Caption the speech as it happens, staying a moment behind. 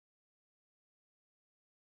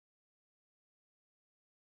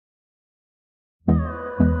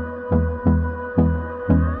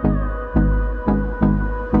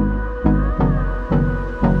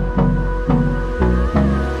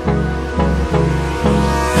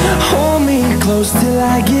close till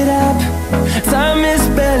I get up. Time is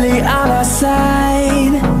barely on our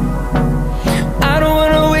side. I don't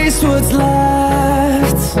wanna waste what's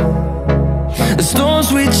left. The storms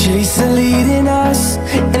we chase are leading us,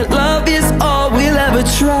 and love is all we'll ever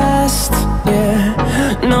trust. Yeah,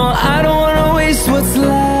 no, I don't wanna waste what's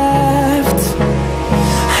left.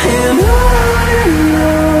 And on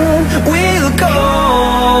we'll go,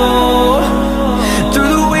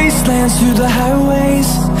 through the wastelands, through the highways,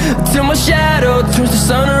 till my shadow turns to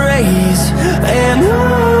sun rays. And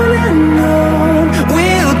on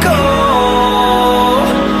we'll go,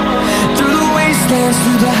 through the wastelands,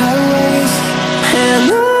 through the highways, and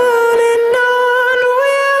on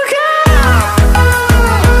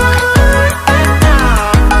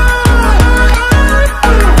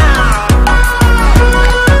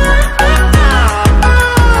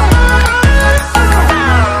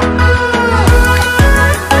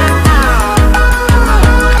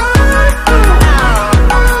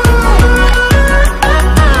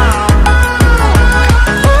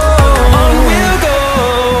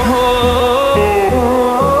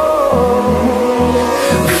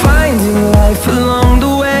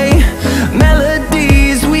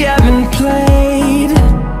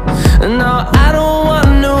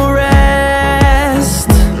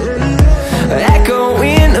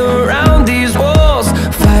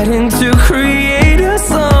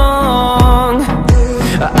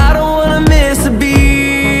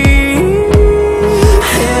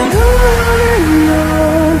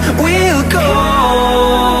we'll go.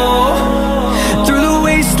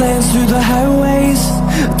 Through the highways,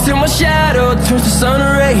 till my shadow turns to sun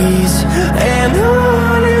rays. And on